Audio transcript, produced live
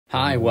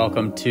Hi,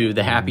 welcome to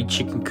the Happy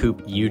Chicken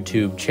Coop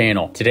YouTube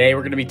channel. Today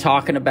we're going to be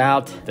talking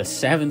about the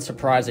 7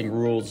 surprising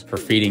rules for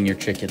feeding your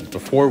chickens.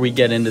 Before we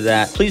get into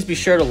that, please be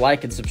sure to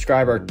like and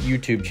subscribe our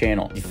YouTube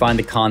channel. If you find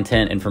the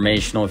content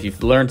informational, if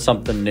you've learned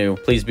something new,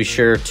 please be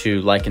sure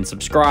to like and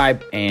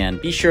subscribe, and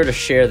be sure to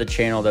share the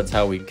channel. That's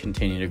how we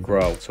continue to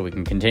grow, so we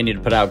can continue to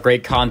put out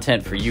great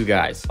content for you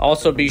guys.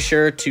 Also, be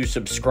sure to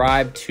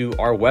subscribe to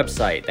our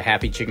website,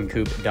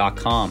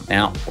 thehappychickencoop.com.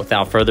 Now,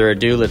 without further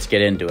ado, let's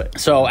get into it.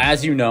 So,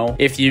 as you know,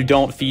 if you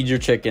don't feed your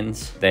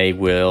chickens, they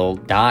will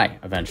die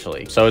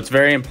eventually. So it's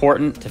very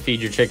important to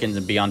feed your chickens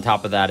and be on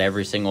top of that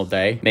every single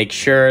day. Make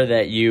sure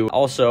that you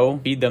also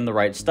feed them the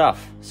right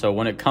stuff. So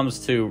when it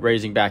comes to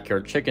raising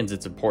backyard chickens,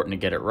 it's important to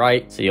get it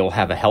right, so you'll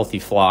have a healthy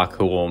flock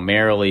who will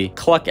merrily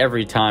cluck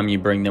every time you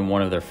bring them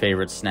one of their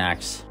favorite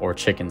snacks or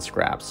chicken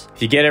scraps.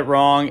 If you get it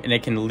wrong, and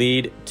it can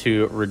lead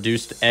to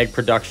reduced egg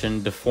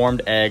production,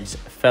 deformed eggs,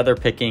 feather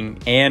picking,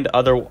 and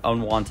other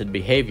unwanted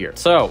behavior.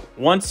 So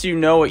once you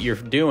know what you're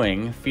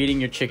doing, feeding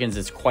your chickens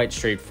is quite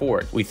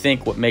straightforward. We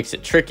think what makes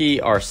it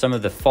tricky are some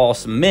of the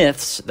false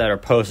myths that are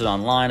posted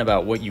online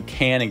about what you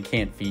can and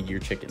can't feed your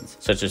chickens,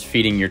 such as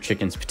feeding your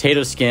chickens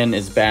potato skin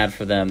is bad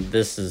for them.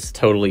 This is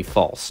totally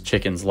false.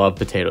 Chickens love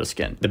potato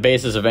skin. The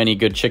basis of any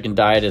good chicken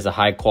diet is a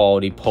high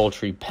quality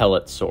poultry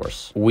pellet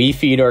source. We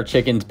feed our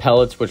chickens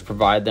pellets, which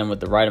provide them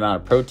with the right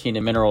amount of protein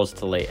and minerals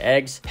to lay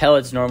eggs.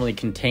 Pellets normally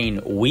contain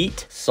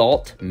wheat,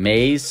 salt,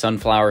 maize,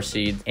 sunflower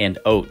seeds, and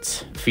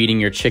oats. Feeding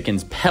your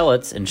chickens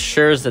pellets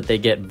ensures that they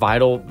get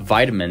vital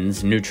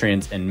vitamins,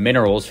 nutrients, and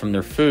minerals from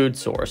their food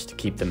source to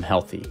keep them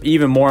healthy.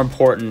 Even more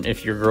important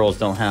if your girls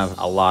don't have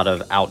a lot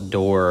of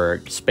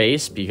outdoor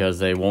space, because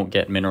they won't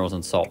get minerals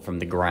and salt from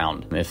the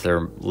ground if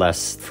they're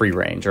less free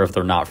range, or if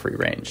they're not free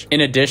range.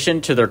 In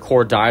addition to their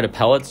core diet of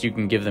pellets, you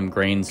can give them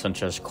grains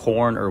such as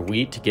corn or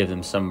wheat to give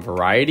them some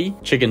variety.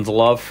 Chickens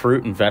love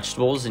fruit and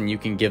vegetables, and you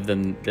can give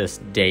them this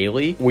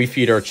daily. We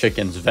feed our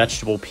chickens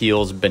vegetable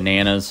peels,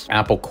 bananas,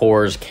 apple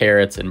cores,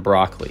 carrots, and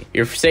broccoli.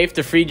 You're safe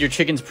to feed your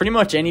chickens pretty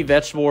much any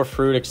vegetable or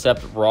fruit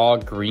except raw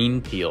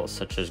green peels,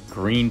 such as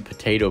green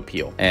potato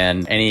peel,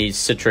 and any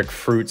citric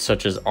fruits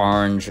such as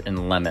orange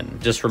and lemon.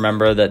 Just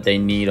remember that they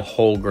need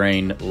whole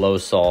grain, low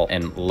salt,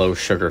 and low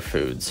sugar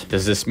foods.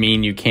 Does this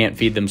mean you can't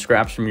feed them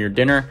scraps from your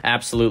dinner?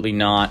 Absolutely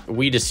not.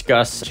 We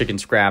discuss chicken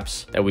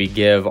scraps that we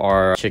give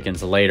our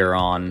chickens later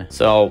on.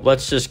 So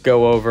let's just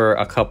go over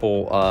a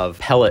couple of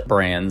pellet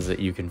brands that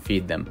you can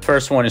feed them.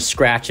 First one is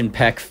Scratch and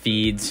Peck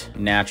Feeds,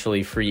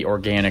 naturally free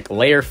organic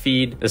layer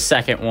feed. The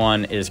second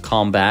one is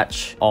Calm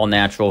Batch, all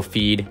natural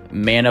feed.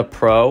 Mana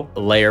Pro,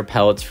 layer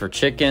pellets for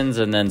chickens,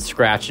 and then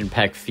Scratch and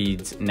Peck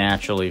Feeds,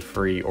 naturally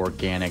free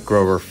organic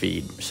grower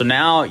feed. So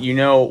now you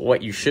know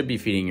what you should be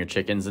feeding your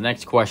chickens. The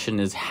next question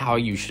is how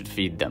you should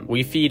feed them.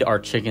 We feed our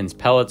chickens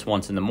pellets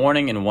once in the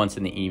morning and once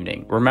in the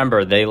evening.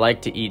 Remember, they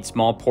like to eat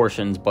small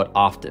portions, but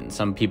often.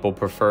 Some people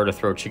prefer to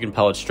throw chicken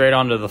pellets straight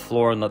onto the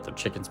floor and let their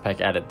chickens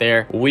peck at it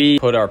there. We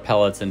put our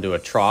pellets into a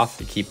trough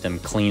to keep them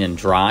clean and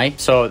dry.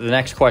 So the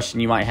next question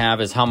you might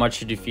have is how much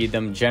should you feed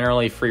them?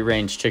 Generally,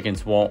 free-range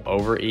chickens won't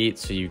overeat,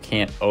 so you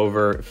can't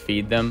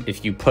overfeed them.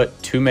 If you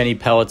put too many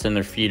pellets in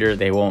their feeder,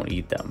 they won't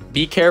eat them.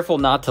 Be careful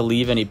not to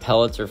leave any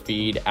pellets or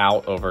feed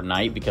out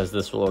overnight, because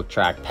this will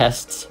attract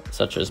pests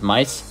such as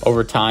mice.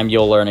 Over time,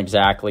 you'll learn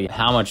exactly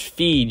how much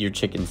feed your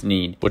chickens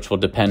need, which will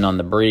depend on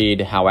the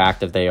breed, how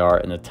active they are,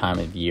 and the time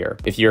of year.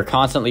 If you're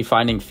constantly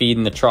finding feed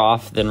in the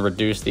trough, then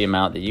reduce the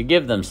amount that you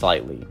give them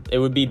slightly. It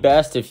would be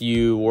best if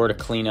you were to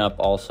clean up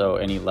also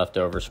any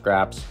leftover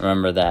scraps.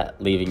 Remember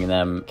that leaving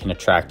them can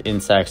attract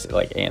insects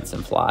like ants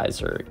and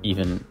flies, or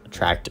even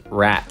attract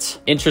rats.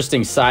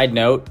 Interesting side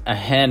note, a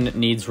hen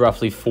needs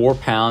roughly 4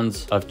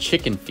 pounds of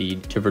chicken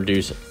feed to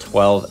produce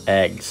 12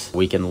 eggs.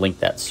 We can link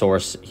that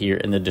source here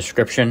in the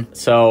description.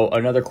 So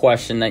another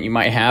question that you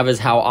might have is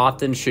how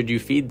often should you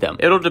feed them?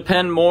 It'll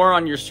depend more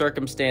on your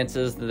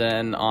circumstances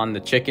than on the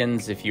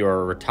chickens. If you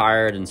are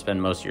retired and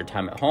spend most of your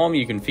time at home,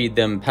 you can feed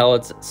them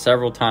pellets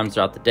several times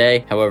throughout the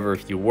day. However,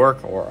 if you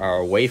work or are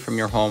away from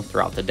your home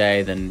throughout the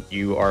day, then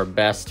you are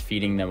best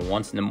feeding them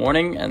once in the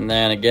morning, and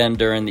then again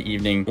during the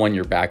evening when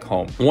you're back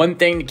home. One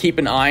thing to keep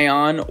an eye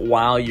on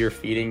while you're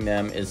feeding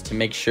them is to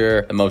make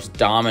sure the most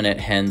dominant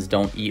hens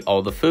don't eat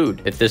all the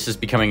food. If this is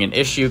becoming an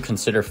issue,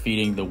 consider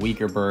feeding the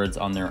weaker birds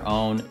on their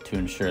own to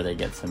ensure they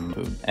get some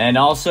food. And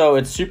also,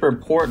 it's super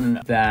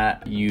important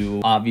that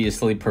you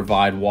obviously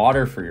provide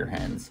water for your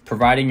hens.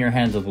 Providing your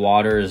hens with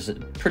water is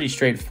pretty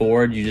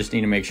straightforward. You just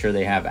need to make sure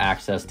they have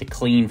access to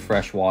clean,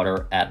 fresh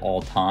water at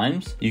all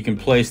times. You can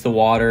place the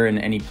water in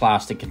any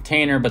plastic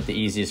container, but the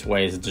easiest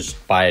way is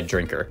just buy a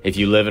drinker. If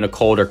you live in a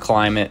colder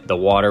climate, the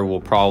water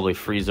will probably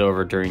freeze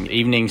over during the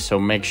evening, so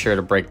make sure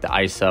to break the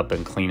ice up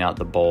and clean out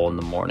the bowl in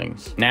the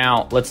mornings.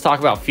 Now, let's talk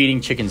about feeding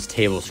chickens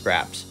table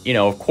scraps. You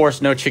know, of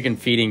course, no chicken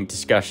feeding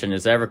discussion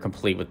is ever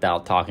complete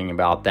without talking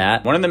about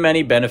that. One of the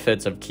many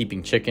benefits of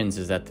keeping chickens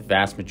is that the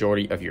vast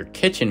majority of your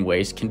kitchen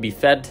waste can be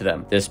fed to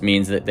them. This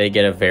means that they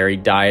get a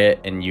varied diet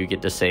and you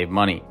get to save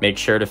money. Make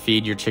sure to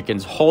feed your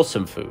chickens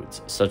wholesome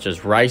foods such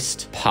as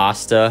rice,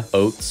 pasta,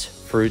 oats,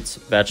 fruits,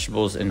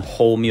 vegetables, and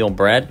wholemeal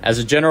bread. As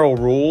a general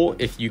rule,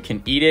 if you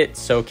can eat it,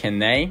 so can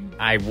they.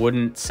 I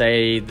wouldn't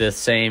say the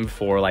same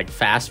for like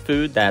fast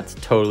food. That's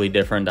totally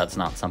different. That's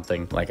not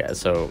something like that.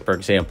 So for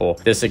example,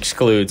 this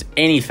excludes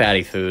any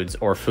fatty foods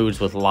or foods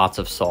with lots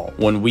of salt.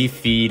 When we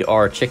feed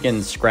our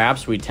chickens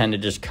scraps, we tend to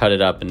just cut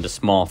it up into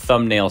small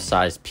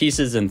thumbnail-sized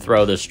pieces and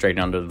throw this straight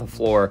under the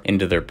floor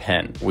into their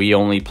pen. We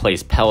only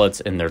place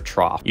pellets in their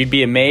trough. You'd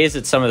be amazed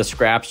at some of the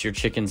scraps your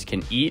chickens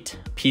can eat.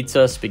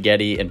 Pizza,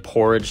 spaghetti, and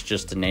porridge,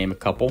 just to name a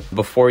couple.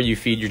 Before you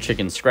feed your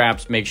chicken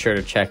scraps, make sure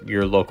to check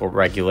your local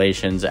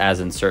regulations, as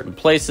in certain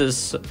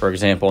places, for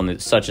example,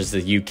 such as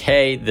the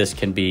UK, this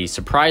can be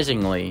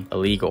surprisingly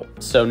illegal.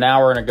 So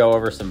now we're gonna go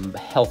over some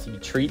healthy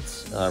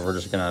treats. We're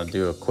just gonna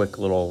do a quick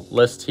little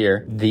list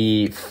here.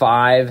 The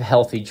 5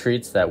 healthy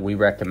treats that we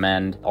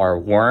recommend are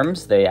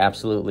worms. They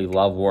absolutely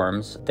love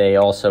worms. They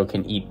also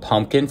can eat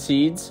pumpkin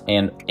seeds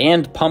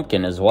and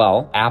pumpkin as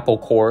well. Apple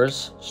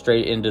cores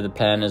straight into the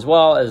pen, as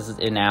well as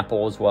an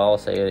apple as well.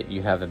 Say that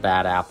you have a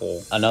bad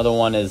apple. Another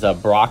one is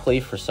broccoli.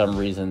 For some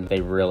reason,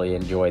 they really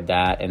enjoyed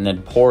that. And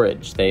then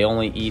porridge. They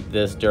only eat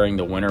this during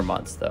the winter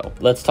months though.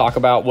 Let's talk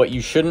about what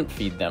you shouldn't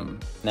feed them.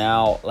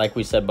 Now, like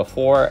we said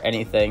before,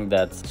 anything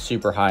that's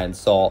super high in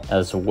salt,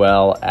 as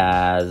well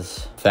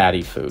as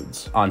fatty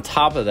foods. On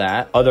top of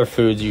that, other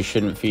foods you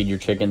shouldn't feed your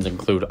chickens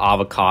include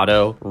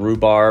avocado,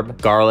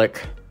 rhubarb,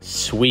 garlic,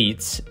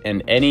 sweets,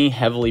 and any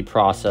heavily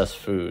processed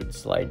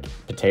foods like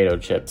potato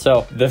chips.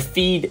 So the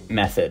feed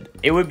method,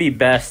 it would be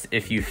best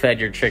if you fed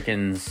your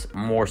chickens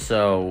more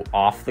so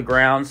off the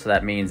ground. So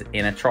that means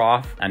in a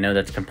trough. I know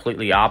that's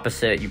completely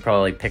opposite. You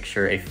probably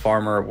picture a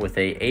farmer with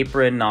an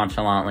apron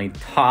nonchalantly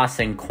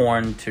tossing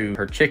corn to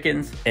her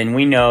chickens. And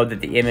we know that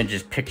the image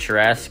is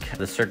picturesque.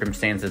 The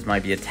circumstances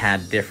might be a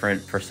tad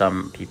different for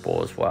some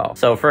people as well.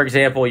 So for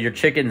example, your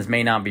chickens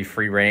may not be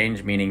free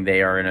range, meaning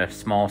they are in a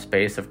small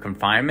space of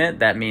confinement.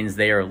 That means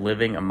they are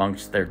living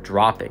amongst their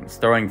droppings.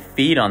 Throwing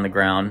feed on the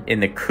ground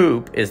in the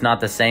coop is not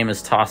the same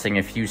as tossing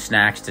a few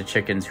snacks to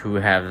chickens who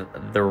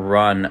have the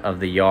run of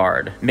the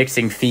yard.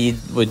 Mixing feed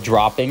with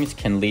droppings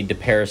can lead to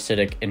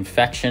parasitic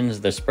infections,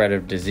 the spread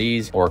of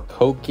disease, or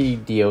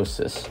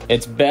coccidiosis.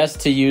 It's best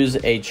to use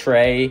a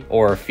tray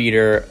or a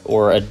feeder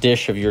or a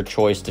dish of your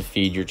choice to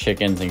feed your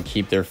chickens and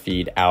keep their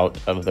feed out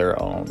of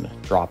their own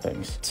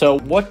droppings. So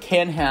what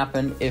can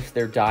happen if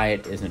their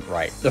diet isn't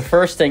right? The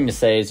first thing to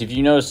say is if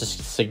you notice a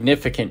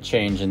significant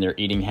change in their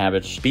eating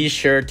habits, be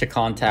sure to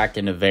contact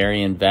an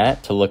ovarian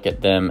vet to look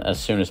at them as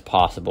soon as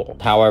possible.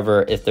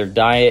 However, if their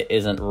diet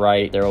isn't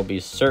right, there will be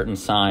certain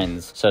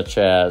signs such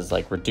as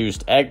like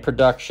reduced egg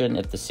production.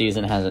 If the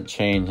season hasn't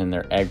changed and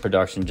their egg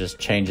production just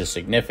changes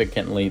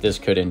significantly, this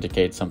could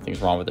indicate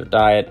something's wrong with their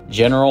diet.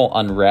 General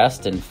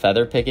unrest and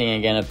feather picking.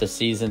 Again, if the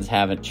seasons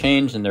haven't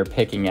changed and they're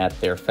picking at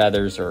their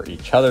feathers or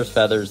each other's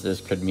feathers,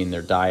 this could mean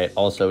their diet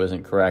also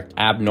isn't correct.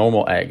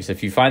 Abnormal eggs.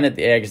 If you find that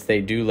the eggs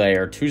they do lay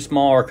are too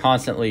small or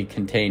constantly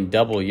contain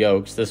double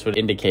yolks, this would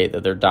indicate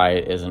that their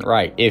diet isn't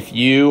right. If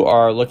you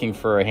are looking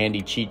for a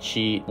handy cheat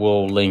sheet,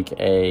 we'll link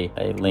a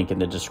link in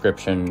the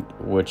description,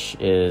 which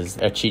is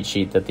a cheat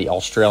sheet that the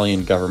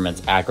Australian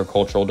government's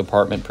agricultural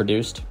department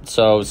produced.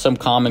 So some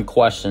common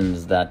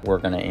questions that we're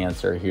going to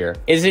answer here.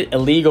 Is it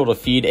illegal to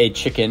feed a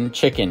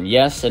chicken?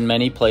 Yes, in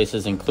many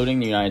places, including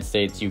the United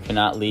States, you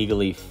cannot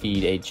legally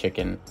feed a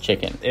chicken.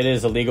 It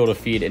is illegal to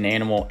feed an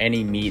animal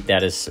any meat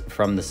that is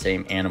from the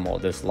same animal.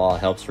 This law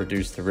helps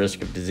reduce the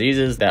risk of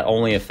diseases that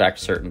only affect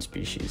certain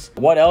species.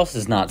 What else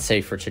is not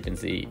safe for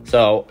chickens to eat?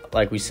 So,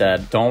 like we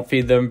said, don't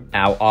feed them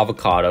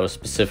avocado,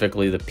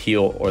 specifically the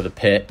peel or the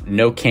pit.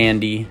 No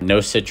candy,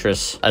 no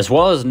citrus, as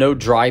well as no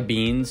dry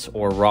beans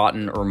or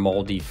rotten or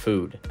moldy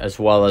food, as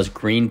well as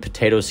green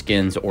potato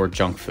skins or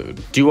junk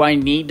food. Do I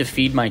need to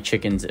feed my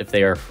chickens if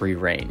they are free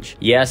range?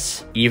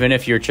 Yes, even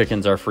if your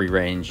chickens are free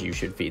range, you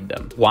should feed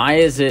them. Why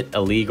is it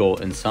illegal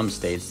in some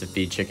states to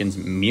feed chickens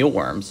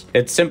mealworms?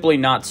 It's simply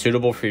not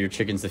suitable for your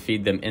chickens to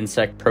feed them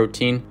insect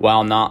protein.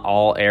 While not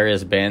all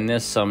areas ban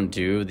this, some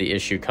do. The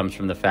issue comes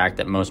from the fact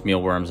that most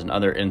mealworms and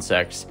other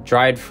insects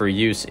dried for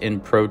use in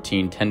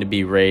protein tend to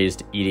be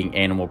raised eating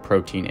animal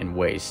protein and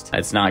waste.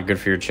 It's not good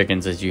for your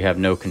chickens as you have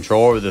no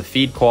control over the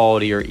feed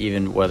quality or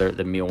even whether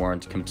the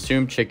mealworms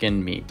consume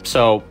chicken meat.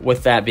 So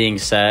with that being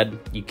said,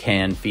 you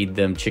can feed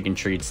them chicken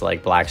treats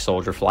like black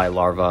soldier fly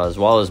larvae as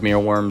well as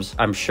mealworms.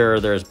 I'm sure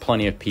there's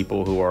plenty of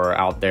people who are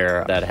out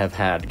there that have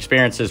had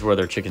experiences where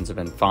their chickens have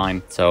been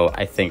fine. So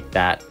I think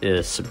that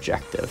is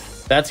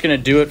subjective. That's going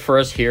to do it for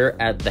us here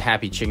at the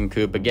Happy Chicken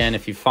Coop. Again,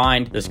 if you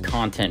find this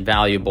content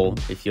valuable,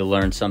 if you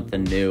learned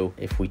something new,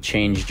 if we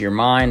changed your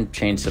mind,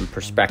 changed some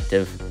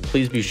perspective,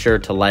 please be sure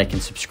to like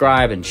and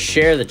subscribe and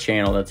share the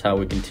channel. That's how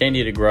we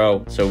continue to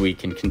grow so we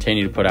can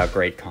continue to put out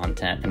great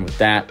content. And with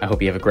that, I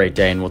hope you have a great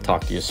day and we'll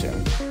talk to you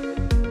soon.